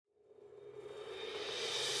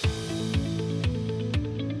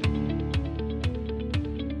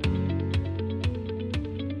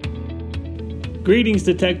Greetings,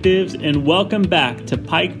 detectives, and welcome back to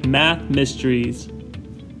Pike Math Mysteries.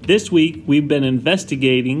 This week, we've been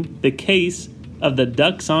investigating the case of the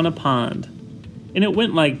ducks on a pond. And it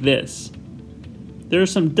went like this. There are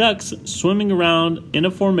some ducks swimming around in a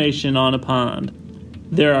formation on a pond.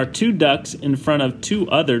 There are 2 ducks in front of 2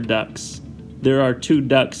 other ducks. There are 2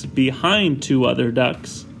 ducks behind 2 other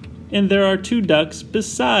ducks. And there are 2 ducks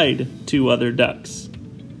beside 2 other ducks.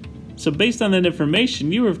 So based on that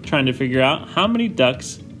information, you were trying to figure out how many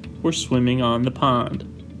ducks were swimming on the pond.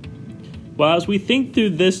 Well, as we think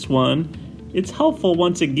through this one, it's helpful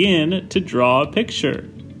once again to draw a picture.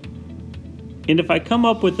 And if I come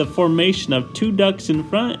up with a formation of 2 ducks in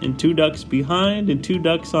front and 2 ducks behind and 2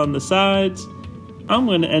 ducks on the sides, I'm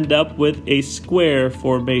going to end up with a square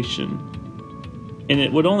formation. And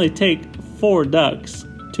it would only take 4 ducks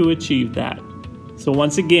to achieve that. So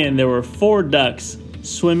once again, there were 4 ducks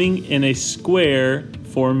swimming in a square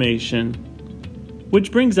formation.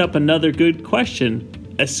 Which brings up another good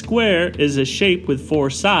question. A square is a shape with 4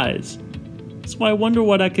 sides. So I wonder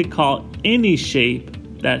what I could call any shape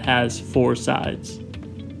that has 4 sides.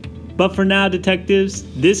 But for now, detectives,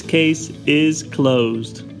 this case is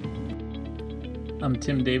closed. I'm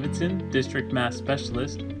Tim Davidson, District Math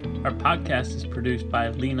Specialist. Our podcast is produced by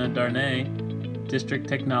Lena Darnay, District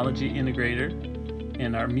Technology Integrator,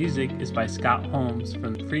 and our music is by Scott Holmes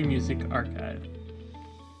from the Free Music Archive.